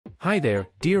Hi there,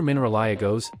 dear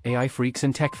Mineraliagos, AI freaks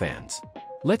and tech fans.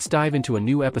 Let's dive into a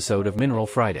new episode of Mineral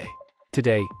Friday.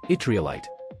 Today, Yttrialite.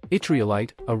 Yttrialite,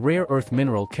 a rare earth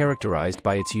mineral characterized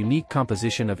by its unique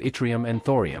composition of yttrium and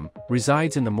thorium,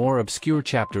 resides in the more obscure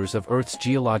chapters of Earth's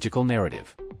geological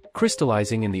narrative.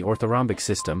 Crystallizing in the orthorhombic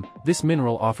system, this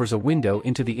mineral offers a window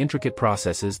into the intricate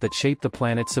processes that shape the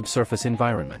planet's subsurface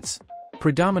environments.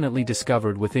 Predominantly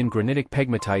discovered within granitic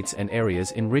pegmatites and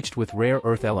areas enriched with rare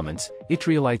earth elements,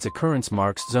 Yttrialite's occurrence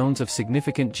marks zones of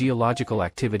significant geological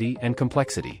activity and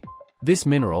complexity. This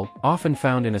mineral, often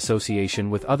found in association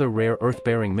with other rare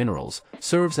earth-bearing minerals,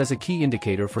 serves as a key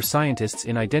indicator for scientists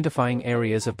in identifying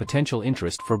areas of potential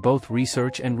interest for both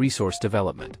research and resource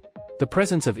development. The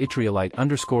presence of Yttrialite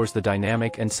underscores the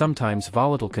dynamic and sometimes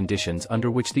volatile conditions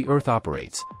under which the Earth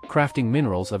operates, crafting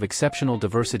minerals of exceptional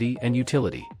diversity and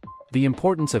utility. The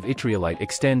importance of Yttrialite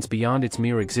extends beyond its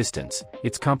mere existence.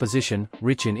 Its composition,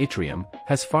 rich in yttrium,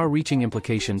 has far-reaching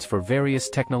implications for various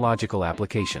technological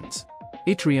applications.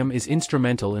 Yttrium is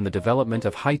instrumental in the development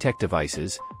of high-tech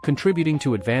devices, contributing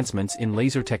to advancements in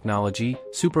laser technology,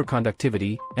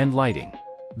 superconductivity, and lighting.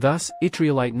 Thus,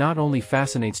 Yttrialite not only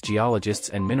fascinates geologists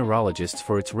and mineralogists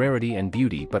for its rarity and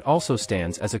beauty but also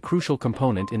stands as a crucial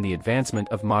component in the advancement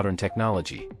of modern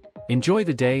technology. Enjoy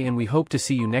the day, and we hope to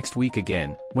see you next week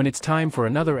again, when it's time for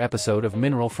another episode of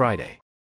Mineral Friday.